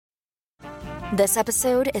This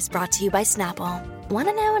episode is brought to you by Snapple. Want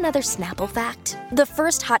to know another Snapple fact? The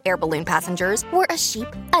first hot air balloon passengers were a sheep,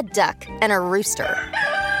 a duck, and a rooster.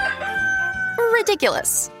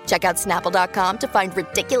 Ridiculous. Check out Snapple.com to find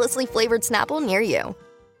ridiculously flavored Snapple near you. All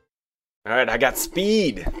right, I got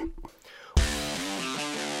speed.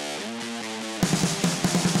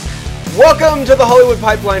 Welcome to the Hollywood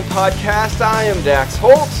Pipeline Podcast. I am Dax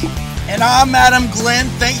Holt. And I'm Adam Glenn.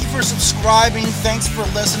 Thank you for subscribing. Thanks for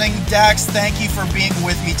listening. Dax, thank you for being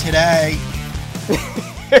with me today.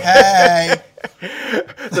 Hey.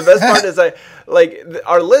 The best part is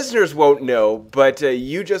our listeners won't know, but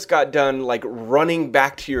you just got done running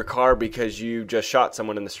back to your car because you just shot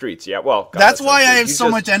someone in the streets. Yeah, well, God, that's why I have so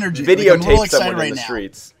much energy. Videotaped someone in the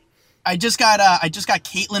streets. I just got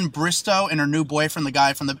Caitlin Bristow and her new boyfriend, the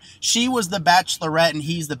guy from she was the Bachelorette and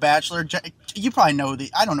he's the Bachelor. You probably know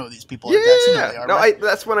I don't know these people. Yeah, you know they are, no, right?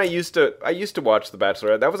 That's when I used to watch the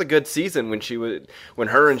Bachelorette. That was a good season when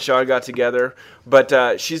her and Sean got together.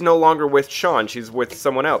 But she's no longer with Sean. She's with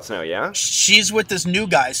someone else now. Yeah, she's with this new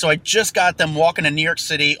guy. So I just got them walking in New York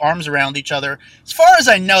City, arms around each other. As far as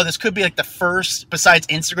I know, this could be the first, besides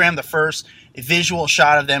Instagram, the first visual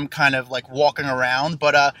shot of them kind of walking around.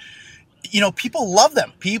 But people love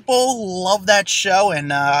them. People love that show,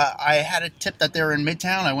 and I had a tip that they were in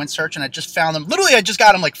Midtown. I went searching. I just found them. Literally, I just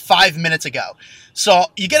got them 5 minutes ago. So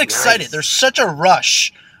you get excited. Nice. There's such a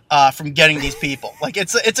rush from getting these people.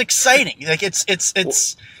 It's exciting.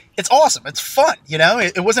 It's awesome. It's fun.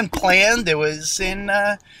 It wasn't planned. It was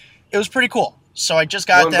pretty cool. So I just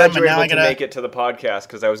got them, and now I gotta make it to the podcast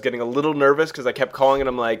because I was getting a little nervous because I kept calling and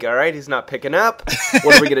I'm like, all right, he's not picking up.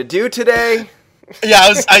 What are we gonna do today?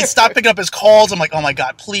 Yeah, I stopped picking up his calls. I'm like, oh my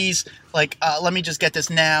God, please, let me just get this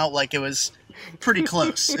now. It was pretty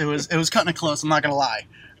close. It was cutting it close. I'm not gonna lie,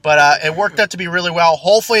 but it worked out to be really well.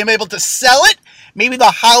 Hopefully, I'm able to sell it. Maybe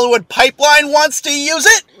the Hollywood Pipeline wants to use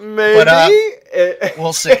it. Maybe, but,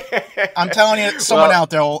 we'll see. I'm telling you, someone out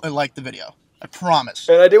there will like the video. I promise.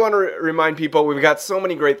 And I do want to remind people, we've got so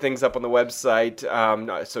many great things up on the website.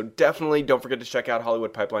 So definitely don't forget to check out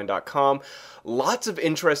HollywoodPipeline.com. Lots of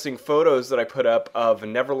interesting photos that I put up of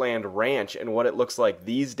Neverland Ranch and what it looks like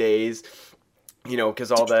these days.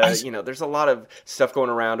 Because all the, there's a lot of stuff going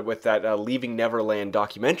around with that Leaving Neverland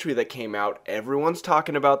documentary that came out. Everyone's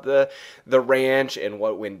talking about the ranch and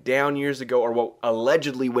what went down years ago, or what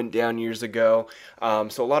allegedly went down years ago.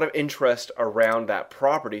 So a lot of interest around that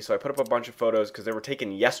property. So I put up a bunch of photos because they were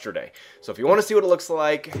taken yesterday. So if you want to see what it looks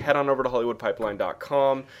like, head on over to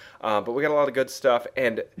HollywoodPipeline.com. But we got a lot of good stuff.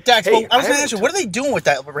 And Dax, I was going to ask you, what are they doing with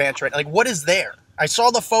that ranch right now? What is there? I saw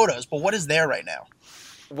the photos, but what is there right now?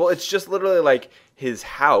 Well, it's just literally his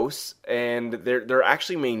house, and they're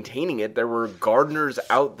actually maintaining it. There were gardeners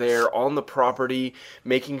out there on the property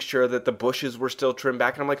making sure that the bushes were still trimmed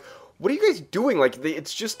back. And I'm like, what are you guys doing?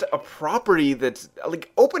 It's just a property that's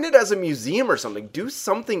open it as a museum or something. Do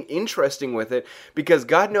something interesting with it, because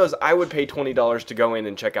God knows I would pay $20 to go in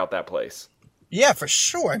and check out that place. Yeah, for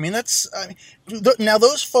sure. I mean, now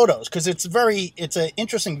those photos, because it's an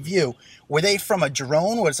interesting view. Were they from a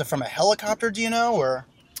drone? Was it from a helicopter? Do you know, or?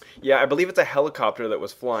 Yeah, I believe it's a helicopter that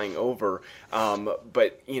was flying over.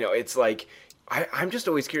 But it's I'm just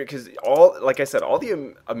always curious because like I said, all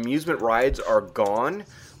the amusement rides are gone,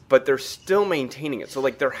 but they're still maintaining it. So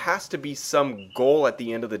there has to be some goal at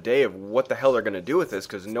the end of the day of what the hell they're going to do with this,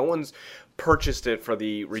 because no one's purchased it for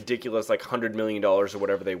the ridiculous $100 million or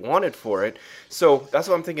whatever they wanted for it. So that's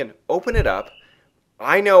what I'm thinking. Open it up.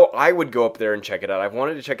 I know I would go up there and check it out. I've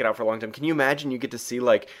wanted to check it out for a long time. Can you imagine you get to see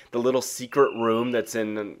the little secret room that's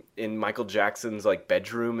in Michael Jackson's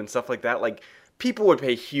bedroom and stuff like that? People would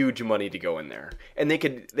pay huge money to go in there, and they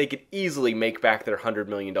could easily make back their $100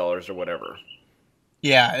 million or whatever.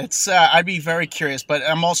 Yeah, it's I'd be very curious, but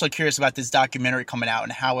I'm also curious about this documentary coming out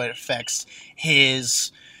and how it affects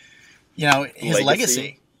his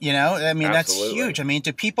legacy. I mean, Absolutely. That's huge. I mean,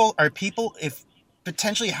 if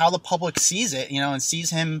potentially how the public sees it, and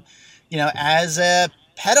sees him, as a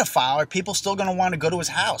pedophile, are people still going to want to go to his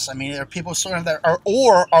house? I mean, are people still going to,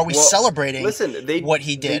 or are we celebrating what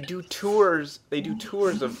he did? They do tours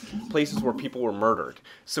of places where people were murdered.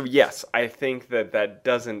 So yes, I think that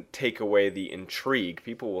doesn't take away the intrigue.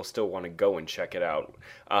 People will still want to go and check it out.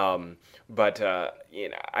 But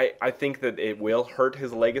I think that it will hurt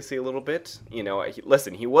his legacy a little bit.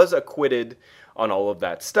 Listen, he was acquitted on all of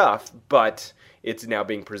that stuff, but it's now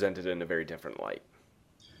being presented in a very different light.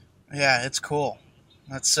 Yeah, it's cool.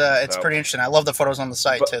 It's pretty interesting. I love the photos on the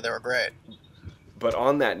site too. They were great. But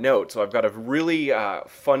on that note, so I've got a really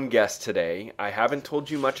fun guest today. I haven't told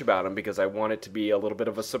you much about him because I want it to be a little bit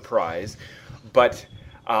of a surprise. But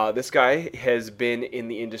This guy has been in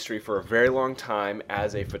the industry for a very long time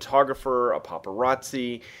as a photographer, a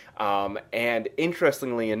paparazzi, and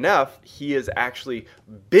interestingly enough, he has actually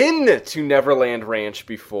been to Neverland Ranch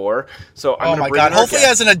before. So I'm Oh gonna my bring God! our Hopefully,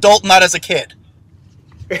 guest. as an adult, not as a kid.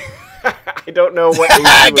 I don't know what age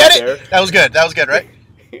I he was get there. it. That was good. That was good, right?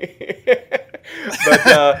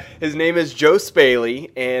 But his name is Joe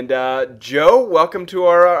Spaley, and Joe, welcome to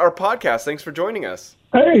our podcast. Thanks for joining us.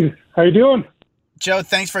 Hey, how you doing? Joe,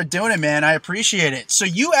 thanks for doing it, man. I appreciate it. So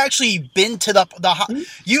you actually been to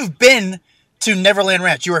you've been to Neverland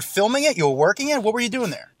Ranch. You were filming it. You were working it. What were you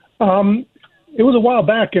doing there? It was a while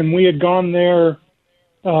back, and we had gone there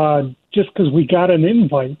just because we got an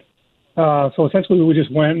invite. So essentially, we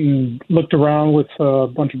just went and looked around with a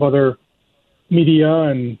bunch of other media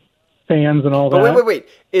and fans and all that. But wait.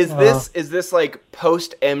 Is this like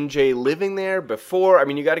post MJ living there before? I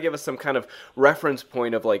mean, you got to give us some kind of reference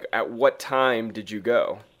point of like at what time did you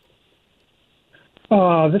go?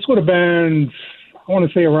 This would have been, I want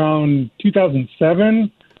to say, around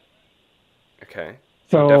 2007. Okay.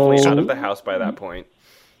 So Definitely out of the house by that point.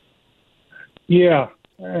 Yeah,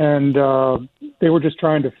 and they were just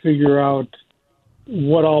trying to figure out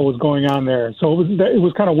what all was going on there. So it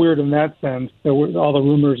was kind of weird in that sense. There were all the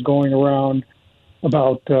rumors going around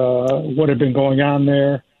about what had been going on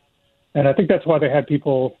there, and I think that's why they had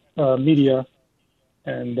people, media,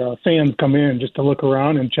 and fans come in just to look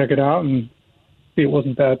around and check it out and see it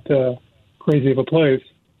wasn't that crazy of a place.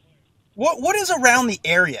 What is around the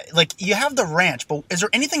area? Like, you have the ranch, but is there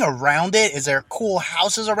anything around it? Is there cool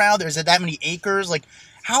houses around? Is it that many acres? Like,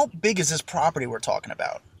 how big is this property we're talking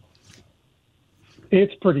about?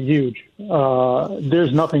 It's pretty huge.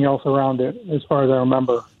 There's nothing else around it, as far as I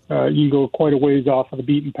remember. You go quite a ways off of the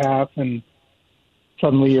beaten path, and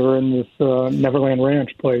suddenly you're in this Neverland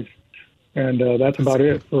Ranch place, and that's about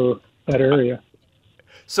it for that area.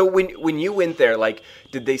 So when you went there, like,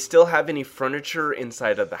 did they still have any furniture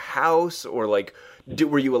inside of the house, or like,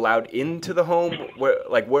 were you allowed into the home?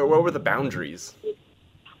 Where were the boundaries?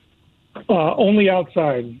 Only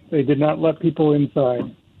outside. They did not let people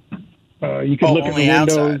inside. You could look at the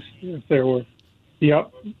windows outside. if there were.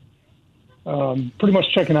 Yep. Pretty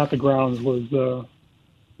much checking out the grounds was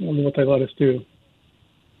what they let us do.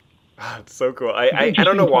 It's so cool. I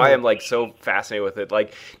don't know why I'm like so fascinated with it.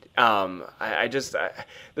 Like,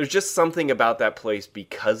 there's just something about that place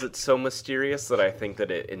because it's so mysterious that I think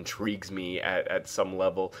that it intrigues me at some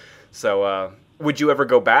level. So, would you ever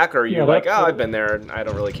go back, or are you like, I've been there and I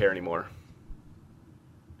don't really care anymore?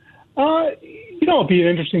 It'd be an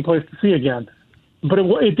interesting place to see again. But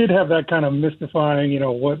it did have that kind of mystifying,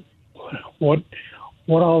 what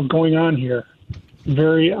all is going on here.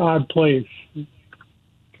 Very odd place.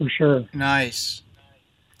 For sure. Nice.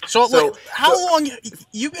 So how long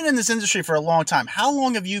you've been in this industry for a long time? How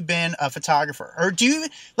long have you been a photographer? Or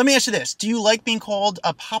let me ask you this: do you like being called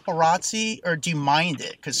a paparazzi, or do you mind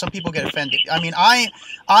it? Because some people get offended. I mean,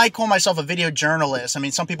 I call myself a video journalist. I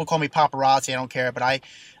mean, some people call me paparazzi. I don't care, but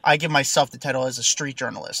I give myself the title as a street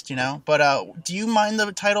journalist. But do you mind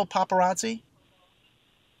the title paparazzi?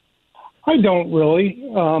 I don't really.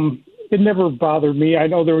 It never bothered me. I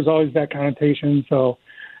know there was always that connotation, so.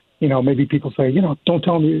 Maybe people say, don't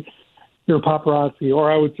tell me you're a paparazzi.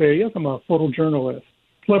 Or I would say, yes, I'm a photojournalist,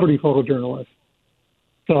 celebrity photojournalist.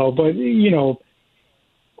 So, but,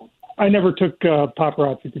 I never took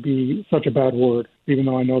paparazzi to be such a bad word, even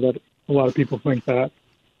though I know that a lot of people think that.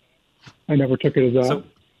 I never took it as that.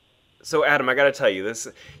 So Adam, I got to tell you this.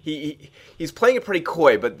 He's playing it pretty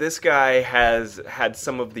coy, but this guy has had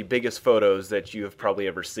some of the biggest photos that you have probably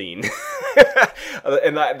ever seen,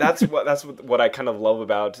 and that's what I kind of love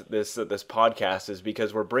about this podcast is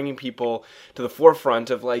because we're bringing people to the forefront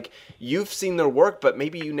of like you've seen their work, but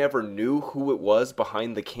maybe you never knew who it was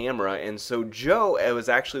behind the camera. And so Joe was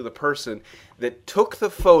actually the person that took the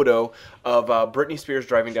photo of Britney Spears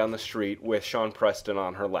driving down the street with Sean Preston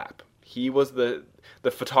on her lap. He was the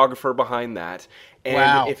photographer behind that. And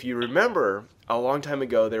wow. If you remember, a long time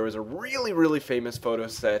ago, there was a really, really famous photo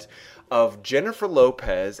set of Jennifer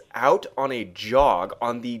Lopez out on a jog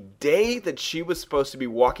on the day that she was supposed to be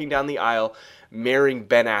walking down the aisle marrying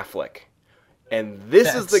Ben Affleck. And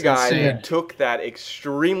this is the guy that took that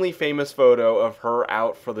extremely famous photo of her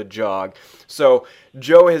out for the jog. So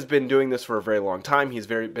Joe has been doing this for a very long time. He's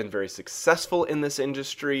been very successful in this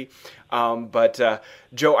industry. But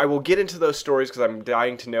Joe, I will get into those stories because I'm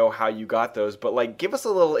dying to know how you got those. But like, give us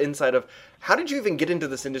a little insight of how did you even get into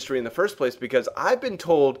this industry in the first place? Because I've been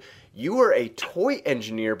told you were a toy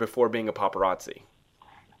engineer before being a paparazzi.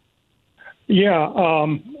 Yeah,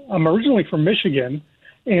 I'm originally from Michigan.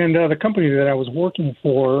 And the company that I was working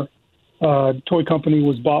for toy company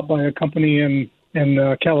was bought by a company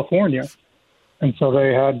in California, and so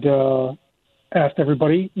they had asked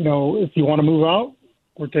everybody, if you want to move out,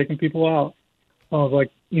 we're taking people out. I was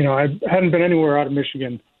like, I hadn't been anywhere out of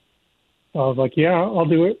Michigan. So I was like, yeah, I'll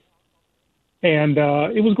do it. And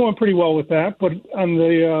it was going pretty well with that. But on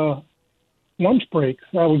the lunch breaks,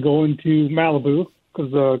 I would go into Malibu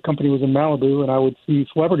because the company was in Malibu, and I would see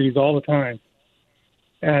celebrities all the time.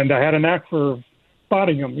 And I had a knack for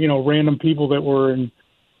spotting them, random people that were in,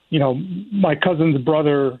 my cousin's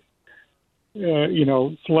brother,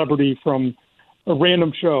 celebrity from a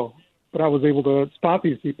random show. But I was able to spot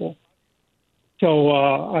these people. So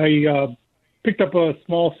I picked up a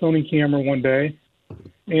small Sony camera one day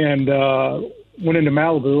and went into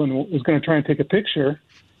Malibu and was going to try and take a picture.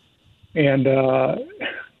 And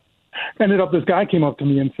ended up, this guy came up to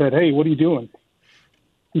me and said, "Hey, what are you doing?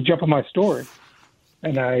 You jump on my story."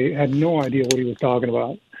 And I had no idea what he was talking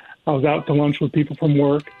about. I was out to lunch with people from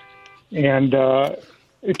work, and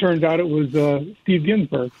it turns out it was Steve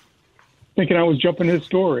Ginsburg, thinking I was jumping his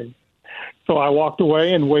story. So I walked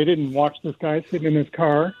away and waited and watched this guy sitting in his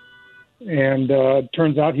car. And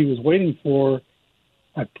turns out he was waiting for,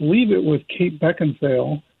 I believe it was Kate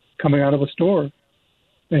Beckinsale coming out of a store.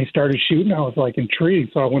 And he started shooting. I was like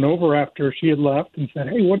intrigued. So I went over after she had left and said,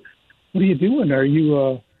 "Hey, what are you doing? Are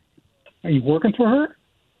you working for her?"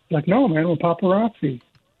 Like, "No, man, I'm a paparazzi."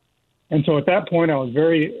 And so at that point, I was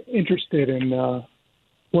very interested in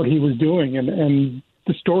what he was doing and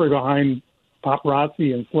the story behind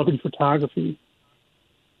paparazzi and celebrity photography.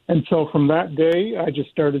 And so from that day, I just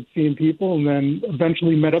started seeing people, and then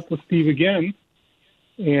eventually met up with Steve again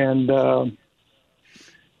and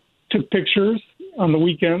took pictures on the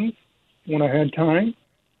weekends when I had time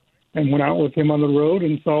and went out with him on the road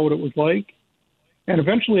and saw what it was like. And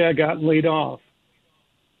eventually I got laid off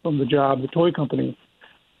from the job, the toy company.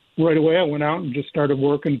 Right away, I went out and just started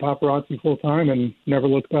working paparazzi full time and never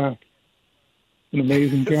looked back. An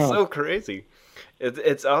amazing job. It's so crazy.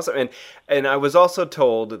 It's awesome, and I was also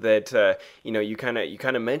told that you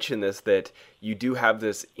kind of mentioned this, that you do have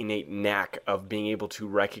this innate knack of being able to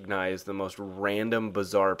recognize the most random,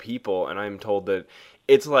 bizarre people, and I'm told that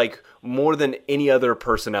it's like more than any other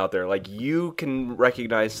person out there. Like, you can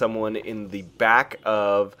recognize someone in the back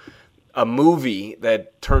of a movie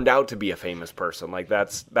that turned out to be a famous person. Like,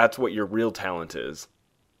 that's what your real talent is.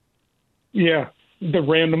 Yeah, the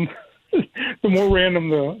random. The more random,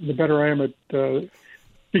 the better I am at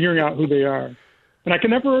figuring out who they are. And I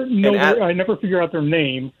can never know. I never figure out their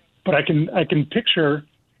name, but I can picture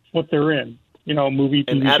what they're in. Movie,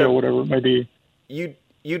 TV show, whatever it may be.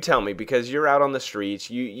 You tell me, because you're out on the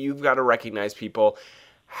streets. You've got to recognize people.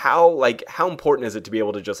 How important is it to be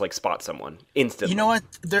able to just spot someone instantly? You know what?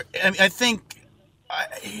 I think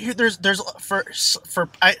there's for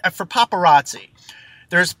paparazzi.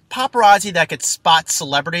 There's paparazzi that could spot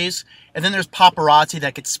celebrities, and then there's paparazzi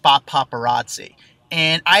that could spot paparazzi.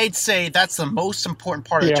 And I'd say that's the most important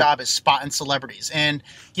part of the job, is spotting celebrities. And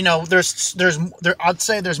I'd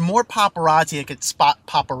say there's more paparazzi that could spot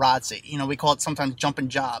paparazzi. We call it sometimes jumping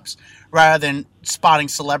jobs rather than spotting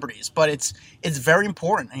celebrities. But it's very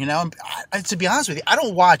important. To be honest with you, I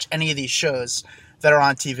don't watch any of these shows that are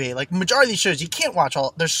on TV. Like, majority of these shows, you can't watch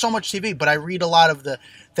all. There's so much TV, but I read a lot of the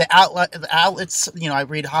outlets. I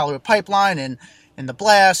read Hollywood Pipeline and The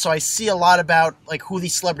Blast, so I see a lot about who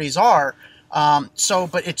these celebrities are.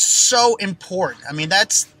 But it's so important. I mean,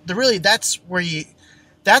 that's where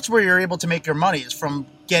you're able to make your money, is from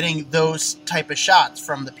getting those type of shots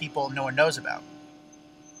from the people no one knows about.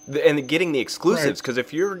 And getting the exclusives, because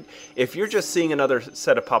if you're just seeing another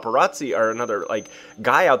set of paparazzi or another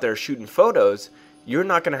guy out there shooting photos, you're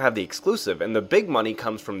not going to have the exclusive, and the big money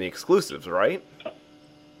comes from the exclusives, right?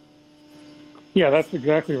 Yeah, that's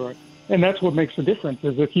exactly right. And that's what makes the difference,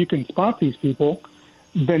 is if you can spot these people,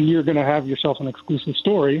 then you're going to have yourself an exclusive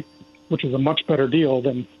story, which is a much better deal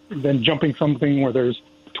than jumping something where there's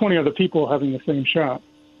 20 other people having the same shot.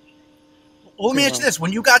 Well, let me ask you this.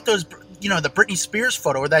 When you got those, the Britney Spears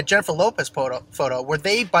photo or that Jennifer Lopez photo, were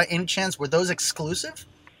they, by any chance, were those exclusive?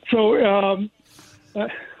 So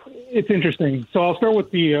it's interesting. So I'll start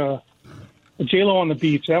with the J-Lo on the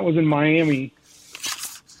beach. That was in Miami,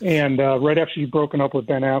 and right after she'd broken up with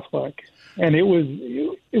Ben Affleck. And it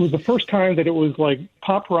was the first time that it was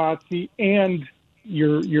paparazzi and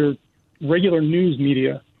your regular news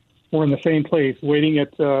media were in the same place, waiting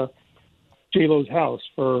at J-Lo's house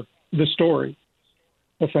for the story,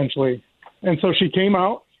 essentially. And so she came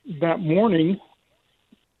out that morning,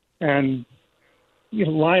 and a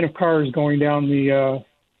line of cars going down the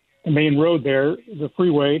main road there, the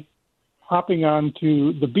freeway, hopping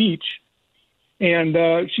onto the beach,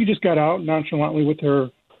 And she just got out nonchalantly with her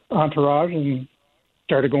entourage and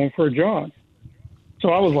started going for a jog. So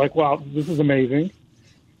I was like, wow, this is amazing.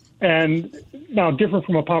 And now, different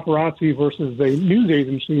from a paparazzi versus a news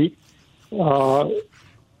agency,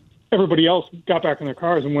 everybody else got back in their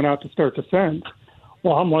cars and went out to start descent.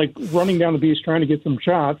 Well, I'm like running down the beach trying to get some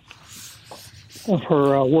shots of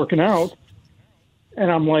her working out.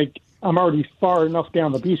 And I'm like, I'm already far enough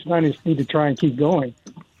down the beach and I just need to try and keep going.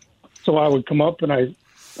 So I would come up and I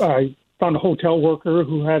found a hotel worker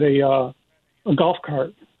who had a golf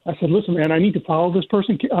cart. I said, listen, man, I need to follow this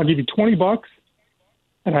person. I'll give you $20.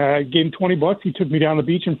 And I gave him $20. He took me down the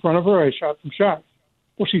beach in front of her. I shot some shots.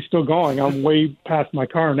 Well, she's still going. I'm way past my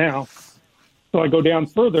car now. So I go down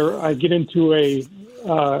further. I get into a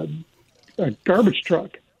garbage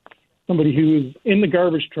truck. Somebody who's in the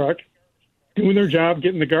garbage truck doing their job,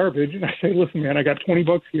 getting the garbage. And I say, listen, man, I got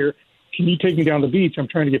 $20 here. Can you take me down the beach? I'm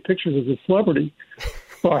trying to get pictures of this celebrity.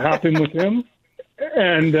 So I hop in with him.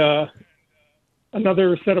 And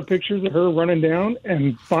another set of pictures of her running down.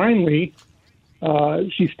 And finally,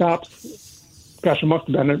 she stops. Gosh, it must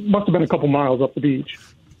have been a couple miles up the beach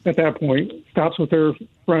at that point. Stops with her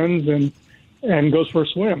friends and goes for a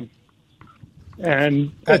swim.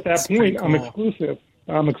 And at that point, cool. I'm exclusive.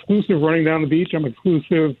 I'm exclusive running down the beach. I'm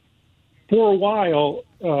exclusive for a while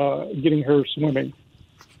getting her swimming.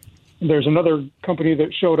 There's another company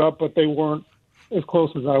that showed up, but they weren't as close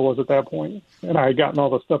as I was at that point, and I had gotten all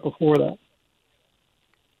the stuff before that.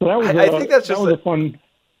 So that was I think that's just a fun.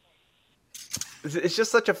 It's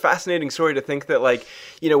just such a fascinating story to think that, like,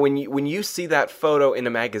 you know, when you see that photo in a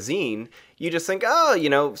magazine, you just think, oh, you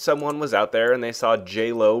know, someone was out there and they saw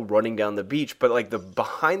J-Lo running down the beach. But, like, the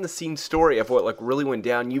behind-the-scenes story of what, like, really went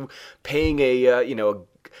down, you paying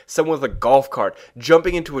someone with a golf cart,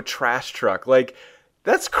 jumping into a trash truck, like,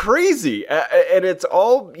 that's crazy. And it's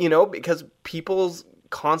all, you know, because people's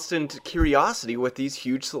constant curiosity with these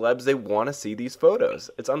huge celebs, they want to see these photos.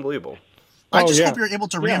 It's unbelievable. I just hope you're able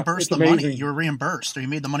to reimburse the money. You were reimbursed, or you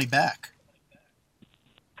made the money back.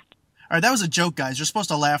 All right, that was a joke, guys. You're supposed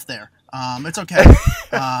to laugh there. It's okay.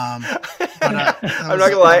 I'm not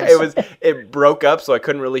gonna lie, it broke up, so I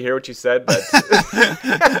couldn't really hear what you said. But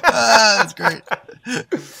that's great.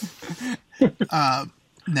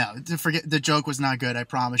 No, forget the joke was not good. I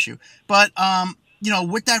promise you. But you know,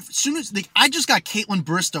 with that, as soon as I just got Caitlin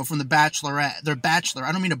Bristow from The Bachelorette, their Bachelor.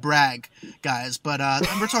 I don't mean to brag, guys, but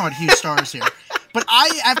we're talking about huge stars here. But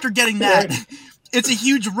after getting that, it's a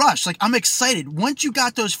huge rush. Like, I'm excited. Once you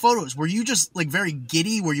got those photos, were you just like very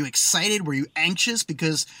giddy? Were you excited? Were you anxious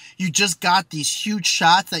because you just got these huge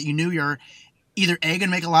shots that you knew you're either A,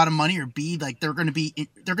 gonna make a lot of money, or B, like they're gonna be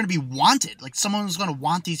wanted. Like someone's gonna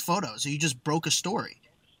want these photos. So you just broke a story.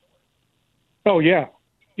 Oh yeah.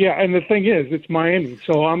 Yeah, and the thing is, it's Miami,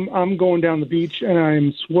 so I'm going down the beach and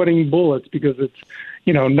I'm sweating bullets because it's,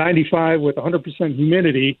 95 with 100%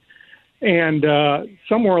 humidity, and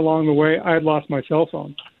somewhere along the way I had lost my cell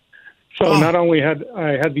phone. So not only had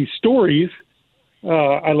I had these stories,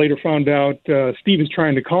 I later found out Steve is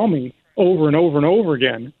trying to call me over and over and over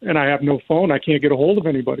again, and I have no phone. I can't get a hold of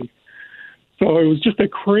anybody. So it was just a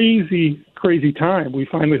crazy, crazy time. We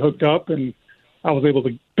finally hooked up, and I was able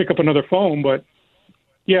to pick up another phone, but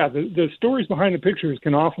yeah, the stories behind the pictures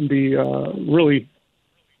can often be really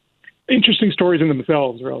interesting stories in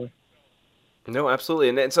themselves, really. No, absolutely.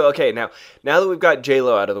 And so, okay, now that we've got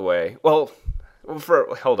J-Lo out of the way,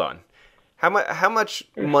 hold on. How much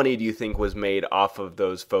money do you think was made off of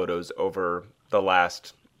those photos over the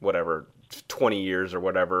last, 20 years or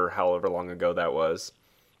whatever, however long ago that was?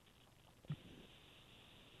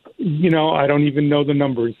 I don't even know the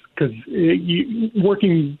numbers because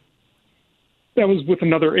that was with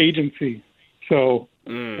another agency. So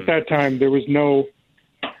at that time, there was no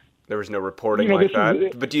reporting like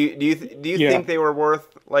that. But do you think they were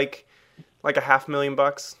worth like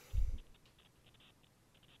 $500,000?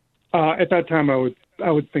 At that time, I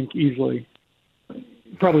would think easily,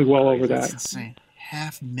 probably well over that. That's insane.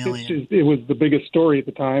 $500,000. It was the biggest story at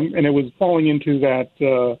the time, and it was falling into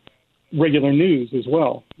that regular news as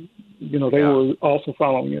well. They were also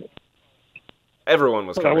following it. Everyone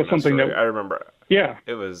was covering that story. I remember. Yeah.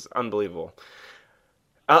 It was unbelievable.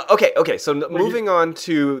 Okay. So moving on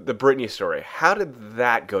to the Britney story. How did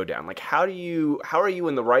that go down? Like, how are you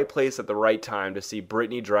in the right place at the right time to see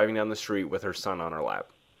Britney driving down the street with her son on her lap?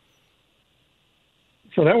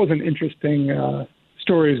 So that was an interesting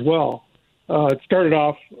story as well. It started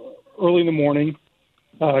off early in the morning,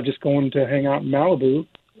 just going to hang out in Malibu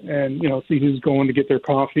and, see who's going to get their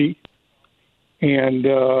coffee. And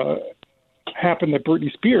happened that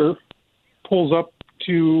Britney Spears pulls up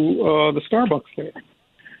to the Starbucks there.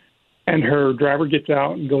 And her driver gets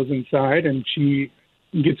out and goes inside, and she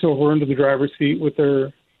gets over into the driver's seat with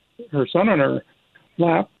her son on her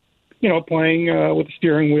lap, playing with the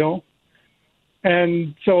steering wheel.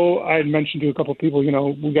 And so I had mentioned to a couple of people,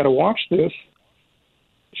 we got to watch this.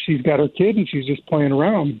 She's got her kid, and she's just playing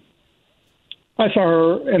around. I saw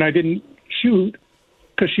her, and I didn't shoot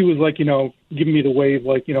because she was like, giving me the wave,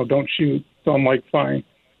 like, don't shoot. So I'm like, fine.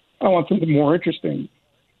 I want something more interesting,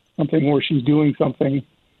 something where she's doing something,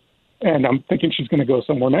 and I'm thinking she's going to go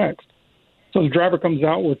somewhere next. So the driver comes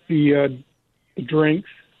out with the drinks,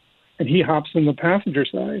 and he hops in the passenger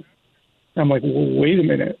side. I'm like, well, wait a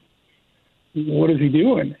minute. What is he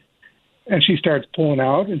doing? And she starts pulling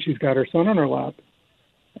out, and she's got her son on her lap,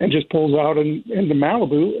 and just pulls out into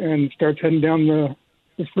Malibu and starts heading down the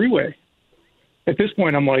freeway. At this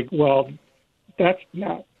point, I'm like, well, that's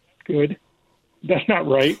not good. That's not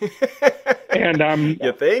right. And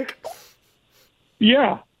You think?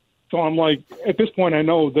 Yeah. So I'm like, at this point, I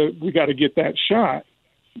know that we got to get that shot.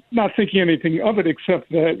 Not thinking anything of it except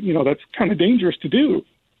that, that's kind of dangerous to do.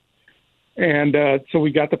 And so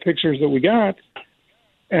we got the pictures that we got.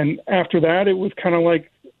 And after that, it was kind of like,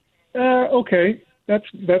 okay, that's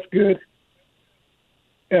good.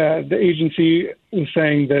 The agency was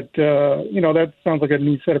saying that, that sounds like a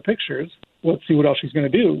neat set of pictures. Let's see what else she's going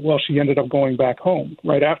to do. Well, she ended up going back home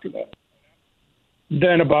right after that.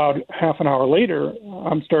 Then about half an hour later,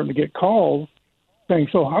 I'm starting to get calls saying,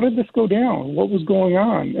 so how did this go down? What was going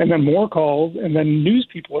on? And then more calls, and then news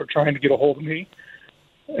people are trying to get a hold of me.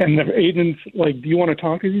 And the agent's like, do you want to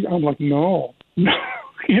talk to these? I'm like, no.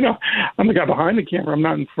 I'm the guy behind the camera. I'm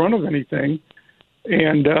not in front of anything.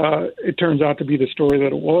 And it turns out to be the story that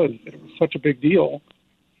it was. It was such a big deal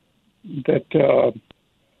that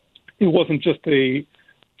it wasn't just a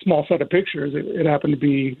small set of pictures. It happened to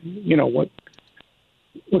be,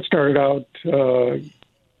 what started out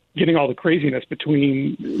getting all the craziness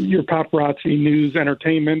between your paparazzi news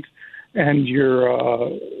entertainment and your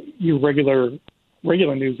regular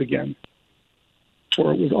news again,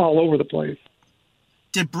 where it was all over the place.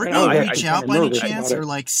 Did Brittany reach out by any chance, or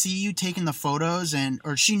like see you taking the photos,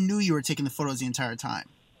 or she knew you were taking the photos the entire time?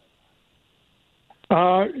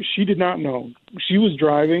 She did not know. She was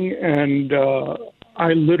driving, and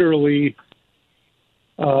I literally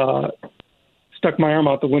stuck my arm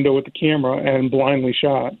out the window with the camera and blindly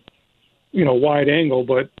shot, wide angle,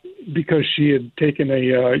 but because she had taken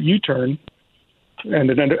a U-turn and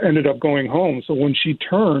it ended up going home. So when she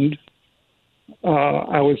turned,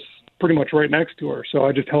 I was pretty much right next to her. So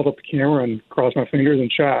I just held up the camera and crossed my fingers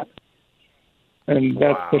and shot. And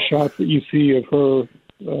that's the shots that you see of her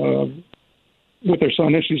with her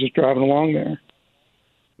son as she's just driving along there.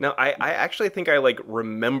 Now, I actually think I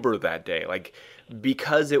remember that day,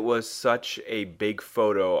 because it was such a big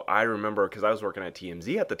photo. I remember because I was working at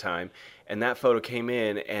TMZ at the time, and that photo came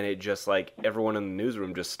in, and it just everyone in the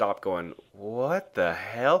newsroom just stopped going, what the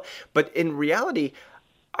hell? But in reality,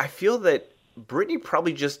 I feel that Brittany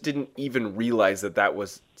probably just didn't even realize that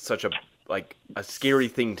was such a scary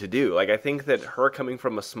thing to do. I think that her coming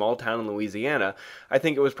from a small town in Louisiana, I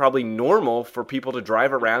think it was probably normal for people to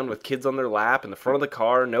drive around with kids on their lap in the front of the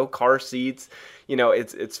car, no car seats.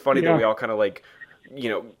 It's funny that we all kind of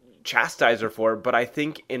chastise her for it, but I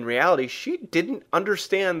think in reality she didn't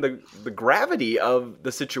understand the gravity of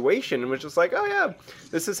the situation and was just like, oh yeah,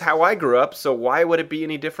 this is how I grew up, so why would it be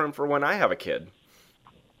any different for when I have a kid?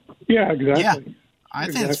 Yeah, exactly. Yeah,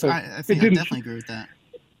 I think I definitely agree with that.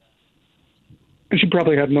 She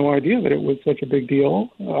probably had no idea that it was such a big deal.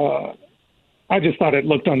 I just thought it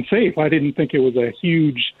looked unsafe. I didn't think it was a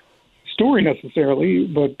huge story necessarily,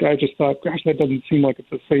 but I just thought, gosh, that doesn't seem like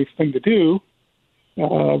it's a safe thing to do.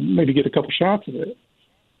 Maybe get a couple shots of it.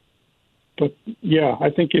 But yeah, I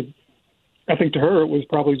think to her it was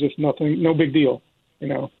probably just nothing, no big deal,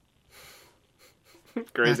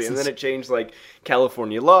 Crazy. And then it changed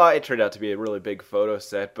California law. It turned out to be a really big photo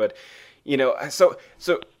set. But, so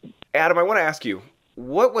Adam, I want to ask you,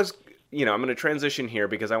 what was, I'm going to transition here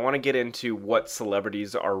because I want to get into what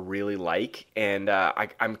celebrities are really like. And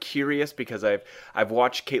I'm curious because I've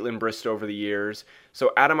watched Kaitlyn Bristowe over the years.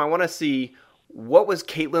 So Adam, I want to see, what was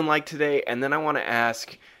Kaitlyn like today? And then I want to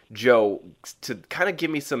ask Joe to kind of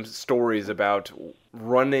give me some stories about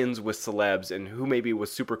run-ins with celebs and who maybe was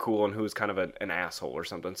super cool and who was kind of an asshole or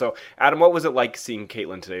something. So Adam, what was it like seeing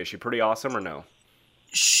Kaitlyn today? Is she pretty awesome or no?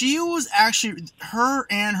 She was actually, her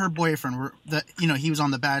and her boyfriend were he was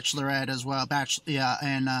on The Bachelorette as well,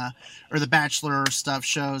 or the Bachelor stuff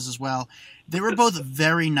shows as well. They were both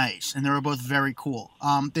very nice and they were both very cool.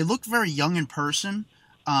 They looked very young in person.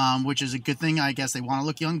 which is a good thing. I guess they want to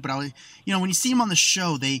look young, but when you see them on the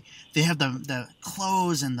show, they have the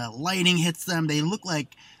clothes and the lighting hits them. They look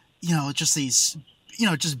like, just these,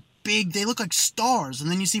 just big. They look like stars.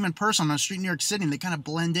 And then you see them in person on the street in New York City, and they kind of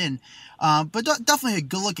blend in. But definitely a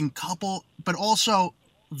good-looking couple, but also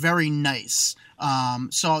very nice.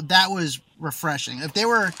 So that was refreshing. If they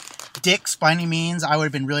were dicks by any means, I would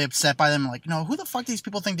have been really upset by them. Like, who the fuck do these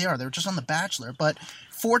people think they are? They were just on The Bachelor. But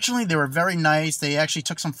fortunately, they were very nice. They actually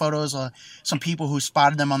took some photos of some people who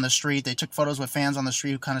spotted them on the street. They took photos with fans on the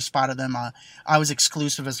street who kind of spotted them. I was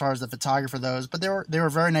exclusive as far as the photographer those, but they were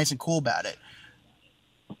very nice and cool about it.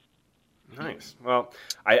 Nice. Well,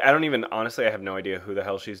 I don't even, honestly, I have no idea who the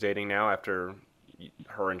hell she's dating now after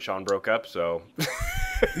her and Sean broke up, so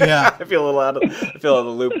yeah. I feel out of the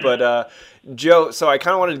loop. But Joe, so I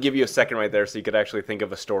kind of wanted to give you a second right there so you could actually think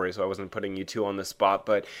of a story, so I wasn't putting you two on the spot.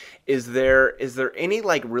 But is there any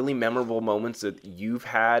like really memorable moments that you've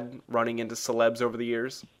had running into celebs over the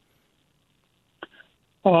years?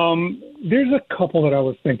 There's a couple that I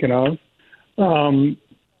was thinking of.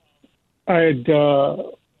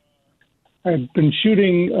 I'd been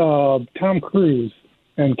shooting Tom Cruise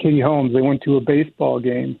and Katie Holmes. They went to a baseball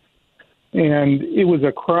game, and it was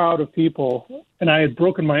a crowd of people, and I had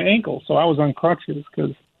broken my ankle, so I was on crutches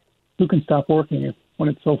because who can stop working when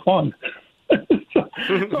it's so fun? So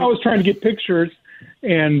I was trying to get pictures,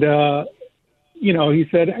 and, he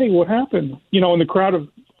said, "Hey, what happened?" In the crowd of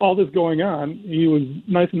all this going on, he was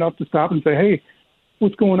nice enough to stop and say, "Hey,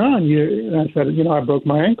 what's going on?" And I said, "I broke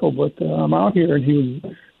my ankle, but I'm out here." And he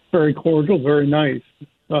was very cordial, very nice.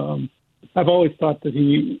 I've always thought that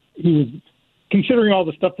he was, considering all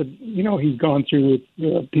the stuff that, he's gone through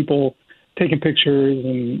with people taking pictures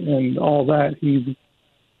and all that, he's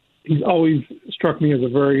always struck me as a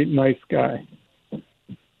very nice guy.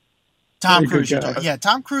 Tom Cruise, yeah,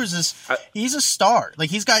 Tom Cruise he's a star. Like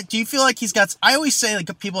do you feel like I always say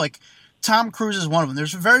like people like Tom Cruise is one of them.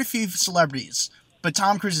 There's very few celebrities, but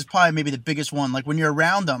Tom Cruise is probably maybe the biggest one. Like when you're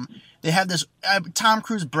around them, they have this, Tom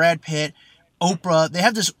Cruise, Brad Pitt, Oprah, they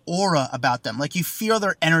have this aura about them. Like you feel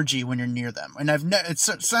their energy when you're near them. And it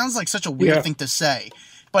sounds like such a weird thing to say,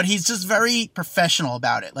 but he's just very professional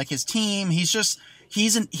about it. Like his team, he's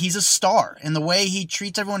a star. And the way he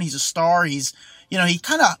treats everyone, he's a star. He's, he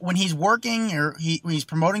kind of, when he's working or when he's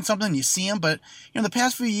promoting something, you see him. But, the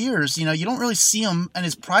past few years, you don't really see him in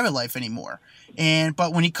his private life anymore.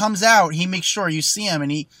 But when he comes out, he makes sure you see him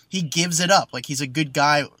and he gives it up. Like he's a good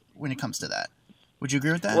guy when it comes to that. Would you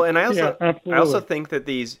agree with that? Well, and I also think that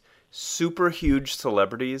these super huge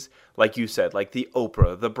celebrities, like you said, like the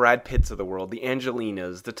Oprah, the Brad Pitts of the world, the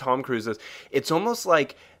Angelinas, the Tom Cruises, it's almost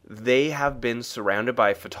like they have been surrounded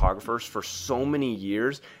by photographers for so many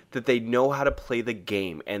years that they know how to play the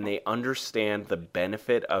game and they understand the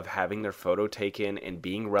benefit of having their photo taken and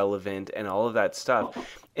being relevant and all of that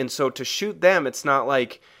stuff. And so to shoot them, it's not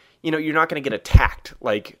like, you're not going to get attacked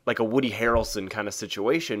like a Woody Harrelson kind of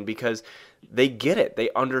situation because they get it.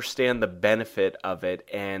 They understand the benefit of it.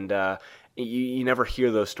 And you never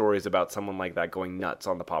hear those stories about someone like that going nuts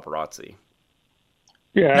on the paparazzi.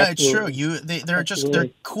 Yeah, no, it's true. They're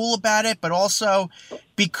cool about it, but also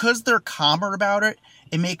because they're calmer about it,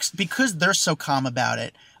 because they're so calm about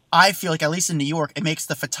it, I feel like, at least in New York, it makes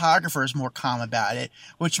the photographers more calm about it,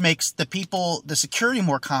 which makes the security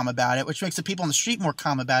more calm about it, which makes the people on the street more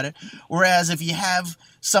calm about it. Whereas if you have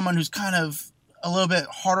someone who's kind of a little bit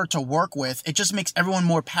harder to work with, it just makes everyone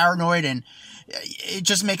more paranoid and it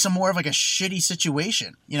just makes them more of like a shitty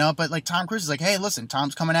situation, But like Tom Cruise is like, hey, listen,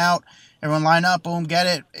 Tom's coming out, everyone line up, boom, get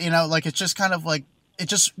it. Like it's just kind of like, it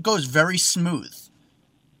just goes very smooth.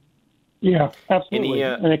 Yeah, absolutely.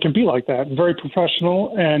 And it can be like that. Very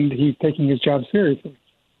professional, and he's taking his job seriously,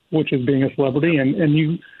 which is being a celebrity. And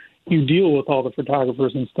you deal with all the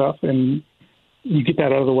photographers and stuff, and you get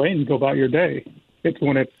that out of the way and you go about your day. It's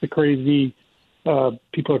when it's the crazy,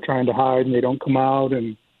 people are trying to hide and they don't come out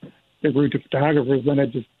and they're rude to photographers, then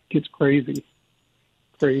it just gets crazy.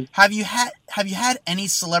 Have you had any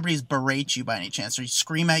celebrities berate you by any chance, or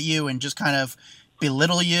scream at you and just kind of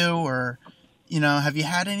belittle you, or... have you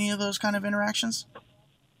had any of those kind of interactions?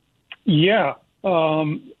 Yeah.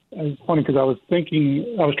 It's funny because I was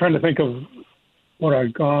trying to think of what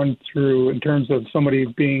I'd gone through in terms of somebody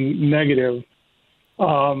being negative.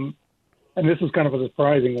 And this was kind of a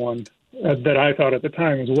surprising one that I thought at the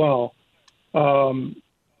time as well.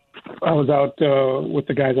 I was out with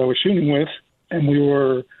the guys I was shooting with, and we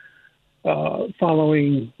were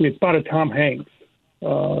we had spotted Tom Hanks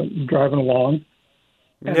driving along.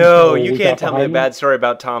 And no, you can't tell me a bad story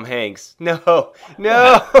about Tom Hanks. No. Well,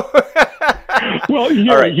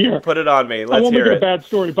 all right, here, put it on me. Let's hear it. I won't make it a bad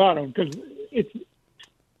story about him because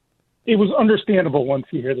it was understandable once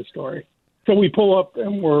you hear the story. So we pull up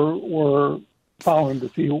and we're following to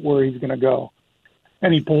see where he's going to go.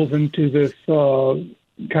 And he pulls into this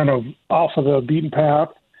kind of off of the beaten path,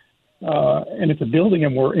 and it's a building,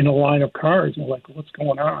 and we're in a line of cars. And we're like, what's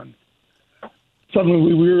going on?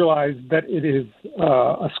 Suddenly we realize that it is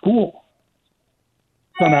a school.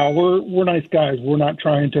 So now we're nice guys. We're not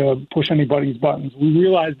trying to push anybody's buttons. We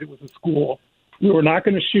realized it was a school. We were not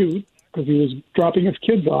going to shoot because he was dropping his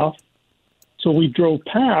kids off. So we drove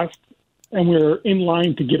past, and we were in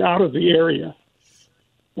line to get out of the area.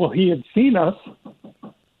 Well, he had seen us,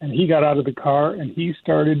 and he got out of the car, and he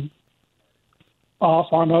started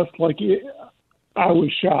off on us I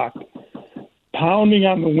was shocked, pounding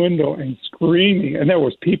on the window and screaming, and there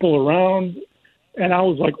was people around, and I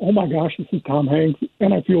was like, oh my gosh, this is Tom Hanks,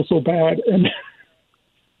 and I feel so bad. And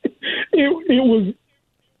it was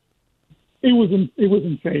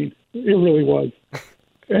insane. It really was.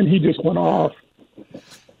 And he just went off.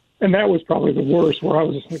 And that was probably the worst, where I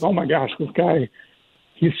was just like, oh my gosh, this guy,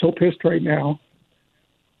 he's so pissed right now.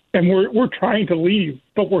 And we're trying to leave,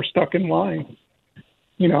 but we're stuck in line,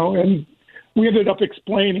 and we ended up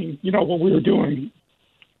explaining, what we were doing.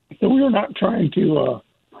 So we were not trying to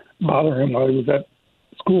bother him while he was at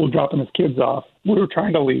school dropping his kids off. We were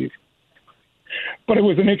trying to leave. But it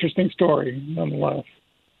was an interesting story, nonetheless.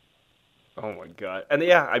 Oh my God. And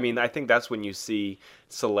yeah, I mean, I think that's when you see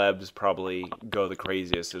celebs probably go the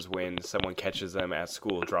craziest, is when someone catches them at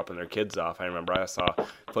school dropping their kids off. I remember I saw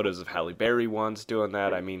photos of Halle Berry once doing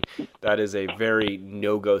that. I mean, that is a very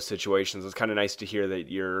no-go situation. So it's kind of nice to hear that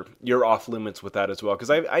you're off limits with that as well. Because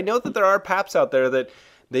I know that there are paps out there that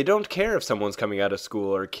they don't care if someone's coming out of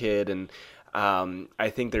school or a kid. And I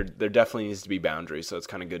think there definitely needs to be boundaries. So it's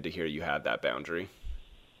kind of good to hear you have that boundary.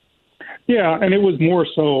 Yeah, and it was more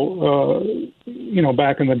so,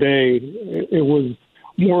 back in the day, it was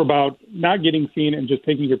more about not getting seen and just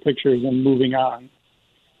taking your pictures and moving on.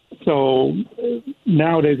 So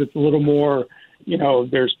nowadays it's a little more,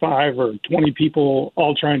 there's 5 or 20 people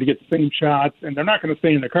all trying to get the same shots, and they're not going to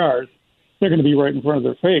stay in the cars. They're going to be right in front of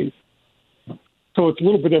their face. So it's a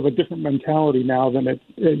little bit of a different mentality now than it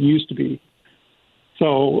used to be.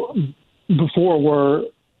 So before where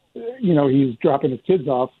he's dropping his kids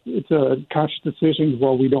off, it's a conscious decision,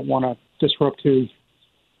 well, we don't want to disrupt his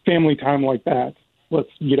family time like that. Let's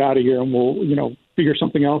get out of here and we'll, figure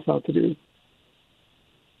something else out to do.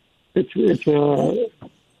 It's a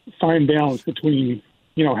fine balance between,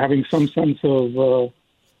 having some sense of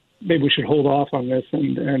maybe we should hold off on this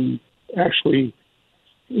and actually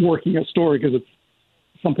working a story because it's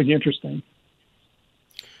something interesting.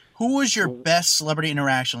 Who was your best celebrity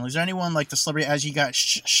interaction? Was there anyone like the celebrity as you got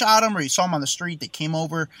shot him, or you saw him on the street that came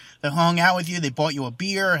over, that hung out with you, they bought you a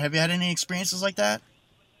beer? Have you had any experiences like that?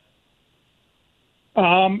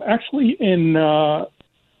 Actually, we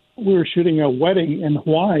were shooting a wedding in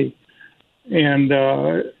Hawaii, and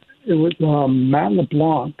it was Matt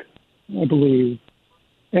LeBlanc, I believe.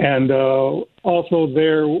 And also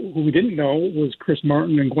there, who we didn't know, was Chris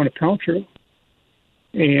Martin and Gwyneth Paltrow.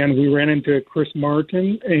 And we ran into Chris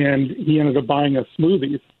Martin, and he ended up buying us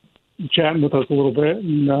smoothies, chatting with us a little bit,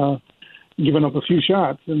 and giving up a few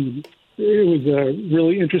shots. And it was a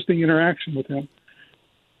really interesting interaction with him.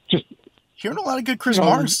 Just hearing a lot of good Chris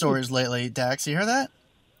Martin stories lately, Dax. You hear that?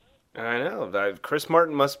 I know. Chris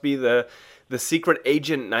Martin must be the secret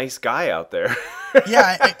agent nice guy out there.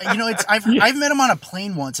 Yeah, I've met him on a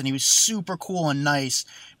plane once, and he was super cool and nice.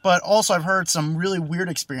 But also, I've heard some really weird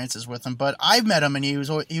experiences with him. But I've met him, and he was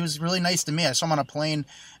really nice to me. I saw him on a plane.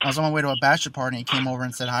 I was on my way to a bachelor party, and he came over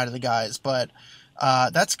and said hi to the guys. But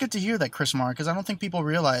that's good to hear that Chris Martin, because I don't think people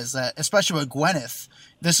realize that, especially with Gwyneth.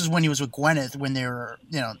 This is when he was with Gwyneth, when they were,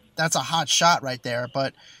 that's a hot shot right there.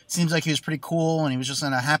 But it seems like he was pretty cool, and he was just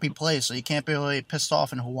in a happy place, so you can't be really pissed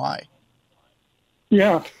off in Hawaii.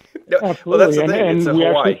 Yeah, absolutely. Well, that's the thing. And we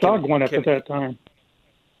Hawaii. actually saw Gwyneth at that time.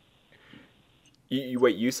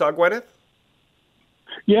 You saw Gwyneth?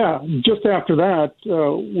 Yeah, just after that,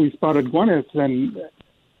 we spotted Gwyneth, and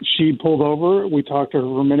she pulled over. We talked to her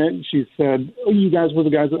for a minute, and she said, "Oh, you guys were the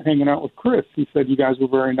guys that were hanging out with Chris." He said, "You guys were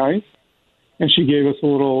very nice." And she gave us a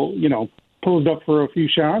little, posed up for a few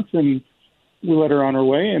shots, and we let her on her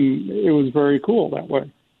way, and it was very cool that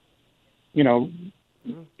way.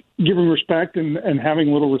 Giving respect and having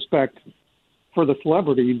a little respect for the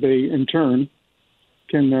celebrity, they, in turn,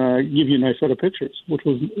 can give you a nice set of pictures, which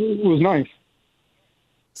was nice.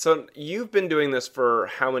 So you've been doing this for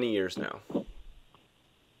how many years now?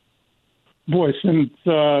 Boy, since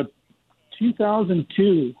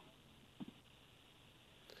 2002.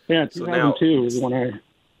 Yeah, 2002 is when I...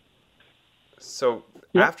 So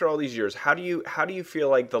Yep. after all these years, how do you feel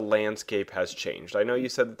like the landscape has changed? I know you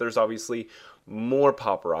said that there's obviously more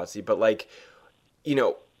paparazzi, but like, you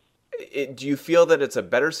know, do you feel that it's a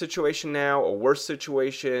better situation now, a worse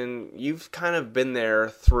situation? You've kind of been there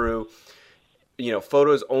through, you know,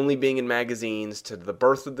 photos only being in magazines to the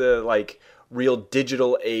birth of the like real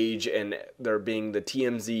digital age, and there being the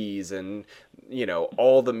TMZs and, you know,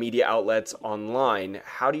 all the media outlets online.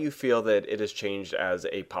 How do you feel that it has changed as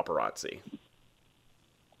a paparazzi?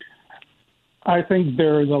 I think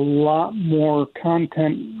there's a lot more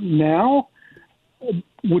content now,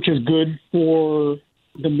 which is good for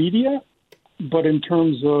the media, but in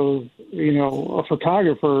terms of, you know, a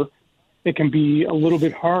photographer, it can be a little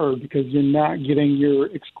bit hard because you're not getting your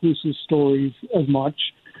exclusive stories as much,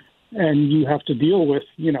 and you have to deal with,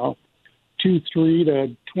 you know, 2, 3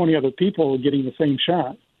 to 20 other people getting the same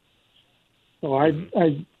shot. So I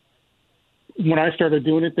when I started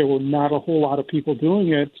doing it, there were not a whole lot of people doing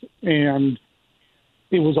it, and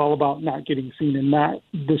it was all about not getting seen and not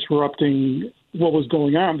disrupting what was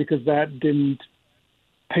going on, because that didn't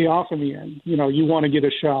pay off in the end. You know, you want to get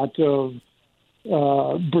a shot of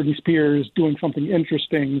Britney Spears doing something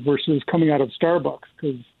interesting versus coming out of Starbucks,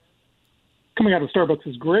 because coming out of Starbucks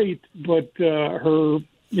is great, but her,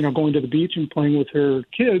 you know, going to the beach and playing with her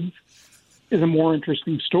kids is a more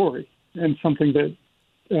interesting story and something that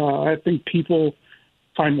I think people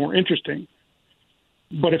find more interesting.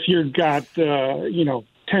 But if you've got, you know,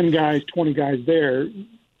 10 guys, 20 guys there,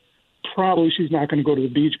 probably she's not going to go to the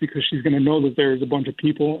beach because she's going to know that there's a bunch of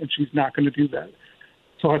people, and she's not going to do that.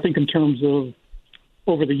 So I think in terms of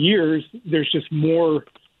over the years, there's just more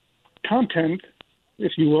content,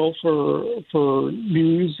 if you will, for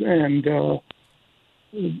news and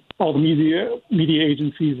all the media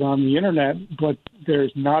agencies on the internet, but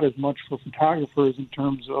there's not as much for photographers in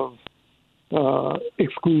terms of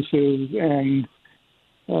exclusives and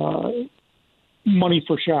money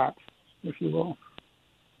for shots, if you will.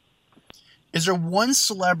 Is there one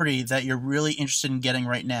celebrity that you're really interested in getting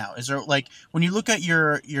right now? Is there, like, when you look at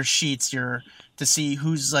your sheets, to see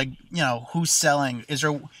who's, like, you know, who's selling, is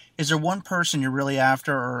there one person you're really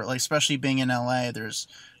after, or like, especially being in LA, there's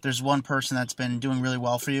one person that's been doing really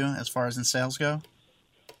well for you as far as in sales go?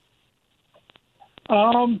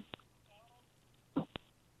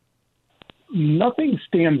 Nothing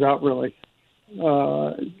stands out really.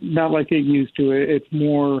 Not like it used to. It's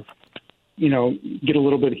more, you know, get a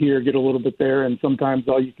little bit here, get a little bit there, and sometimes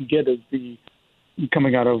all you can get is the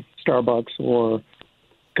coming out of Starbucks or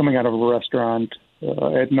coming out of a restaurant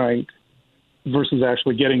at night versus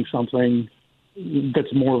actually getting something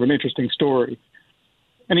that's more of an interesting story.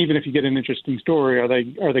 And even if you get an interesting story, are they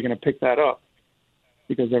going to pick that up?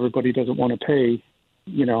 Because everybody doesn't want to pay,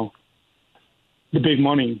 you know, the big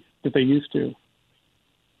money that they used to.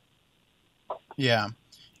 Yeah.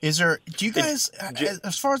 Do you guys,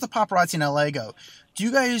 as far as the paparazzi in LA go, do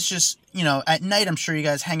you guys just, you know, at night, I'm sure you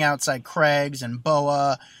guys hang outside Craig's and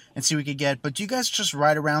Boa and see what we could get, but do you guys just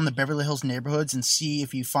ride around the Beverly Hills neighborhoods and see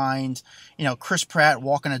if you find, you know, Chris Pratt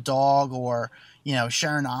walking a dog, or, you know,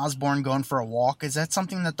 Sharon Osbourne going for a walk? Is that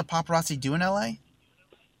something that the paparazzi do in LA?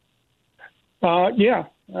 Yeah,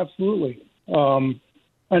 absolutely.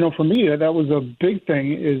 I know for me, that was a big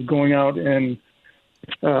thing, is going out and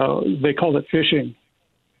they called it fishing.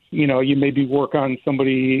 You know, you maybe work on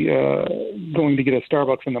somebody going to get a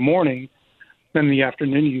Starbucks in the morning, then in the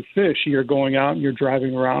afternoon you fish. You're going out and you're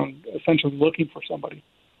driving around essentially looking for somebody,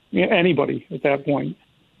 anybody at that point.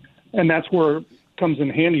 And that's where it comes in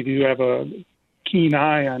handy to have a keen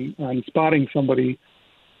eye on spotting somebody.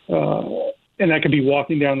 And that could be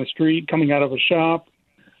walking down the street, coming out of a shop,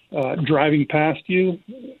 driving past you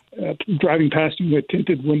in a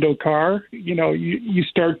tinted window car. You know, you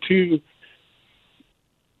start to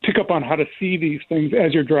pick up on how to see these things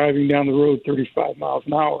as you're driving down the road 35 miles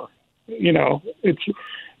an hour. You know,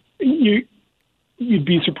 you'd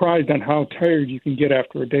be surprised on how tired you can get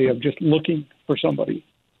after a day of just looking for somebody.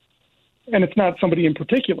 And it's not somebody in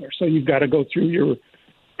particular, so you've got to go through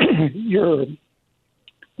your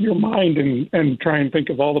mind and try and think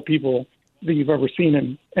of all the people that you've ever seen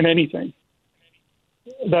in anything.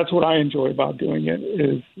 That's what I enjoy about doing it,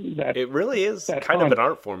 is that it really is kind fun. of an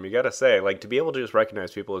art form, you got to say. Like, to be able to just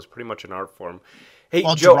recognize people is pretty much an art form. Hey,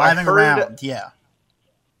 While Joe, driving around, yeah.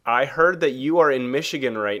 I heard that you are in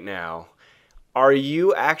Michigan right now. Are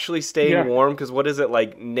you actually staying warm? Because what is it,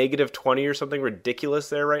 like -20 or something ridiculous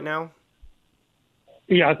there right now?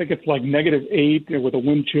 Yeah, I think it's like -8 with a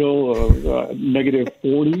wind chill of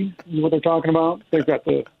 -40 is what they're talking about. They've got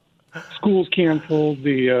the schools canceled.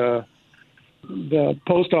 The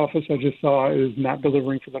post office I just saw is not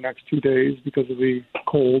delivering for the next 2 days because of the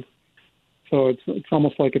cold. so it's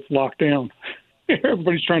almost like it's locked down.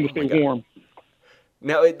 Everybody's trying to stay warm.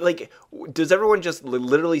 Now, does everyone just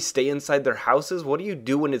literally stay inside their houses? What do you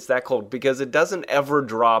do when it's that cold? Because it doesn't ever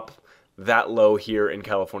drop that low here in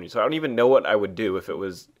California. So I don't even know what I would do if it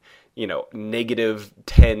was, -10,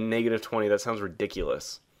 -20. That sounds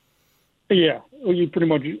ridiculous. Yeah, well, you pretty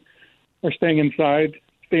much are staying inside,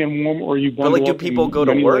 staying warm, or you bundle But do up people in go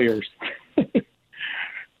to many work? layers. Do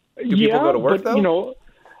people go to work, but, though?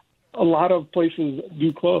 A lot of places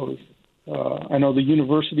do close. I know the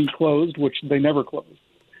university closed, which they never closed.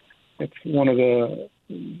 It's one of the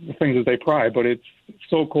things that they pride, but it's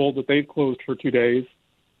so cold that they've closed for 2 days.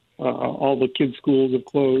 All the kids' schools have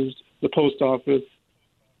closed, the post office.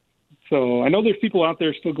 So I know there's people out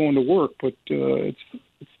there still going to work, but it's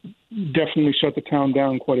definitely shut the town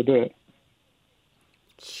down quite a bit.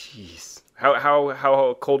 Jeez.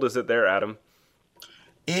 How cold is it there, Adam?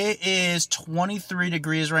 It is 23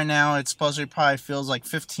 degrees right now. It's supposed to probably feels like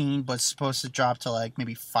 15, but it's supposed to drop to like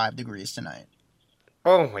maybe 5 degrees tonight.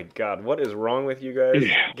 Oh my God, what is wrong with you guys?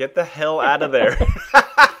 Yeah. Get the hell out of there. But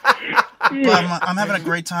I'm having a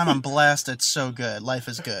great time. I'm blessed. It's so good. Life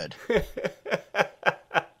is good.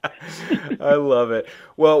 I love it.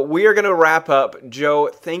 Well, we are going to wrap up. Joe,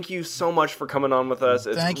 thank you so much for coming on with us.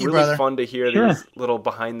 It's really brother. Fun to hear these little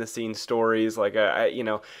behind-the-scenes stories. Like,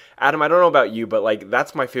 Adam, I don't know about you, but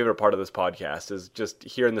that's my favorite part of this podcast is just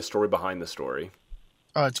hearing the story behind the story.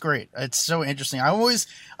 Oh, it's great. It's so interesting. I always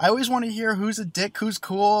want to hear who's a dick, who's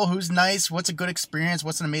cool, who's nice, what's a good experience,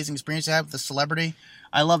 what's an amazing experience you have with a celebrity.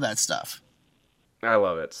 I love that stuff. I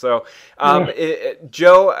love it. So,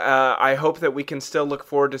 Joe, I hope that we can still look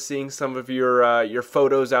forward to seeing some of your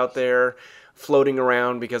photos out there floating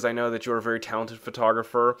around, because I know that you're a very talented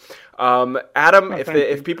photographer. Adam,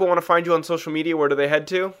 if people want to find you on social media, where do they head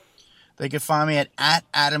to? They can find me at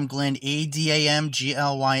Adam Glyn,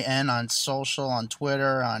 ADAMGLYN on social, on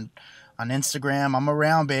Twitter, on Instagram. I'm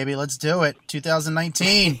around, baby. Let's do it.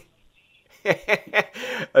 2019.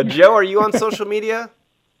 Joe, are you on social media?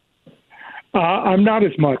 I'm not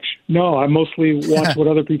as much. No, I mostly watch what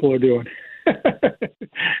other people are doing.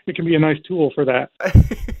 It can be a nice tool for that.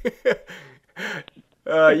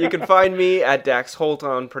 You can find me at Dax Holt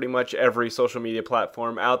on pretty much every social media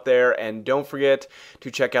platform out there. And don't forget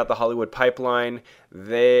to check out the Hollywood Pipeline.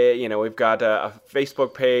 We've got a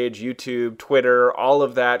Facebook page, YouTube, Twitter, all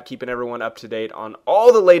of that, keeping everyone up to date on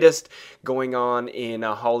all the latest going on in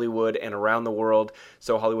Hollywood and around the world.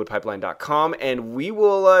 So HollywoodPipeline.com. And we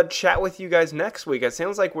will chat with you guys next week. It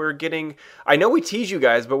sounds like I know we tease you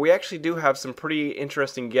guys, but we actually do have some pretty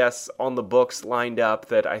interesting guests on the books lined up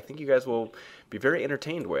that I think you guys will be very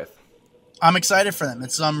entertained with. I'm excited for them.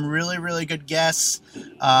 It's some really, really good guests.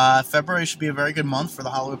 February should be a very good month for the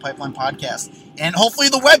Hollywood Pipeline podcast. And hopefully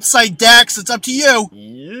the website, Dax, it's up to you.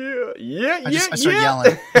 Yeah. I start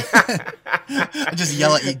yelling. I just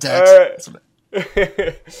yell at you, Dax. All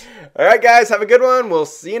right. All right, guys, have a good one. We'll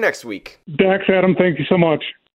see you next week. Dax, Adam, thank you so much.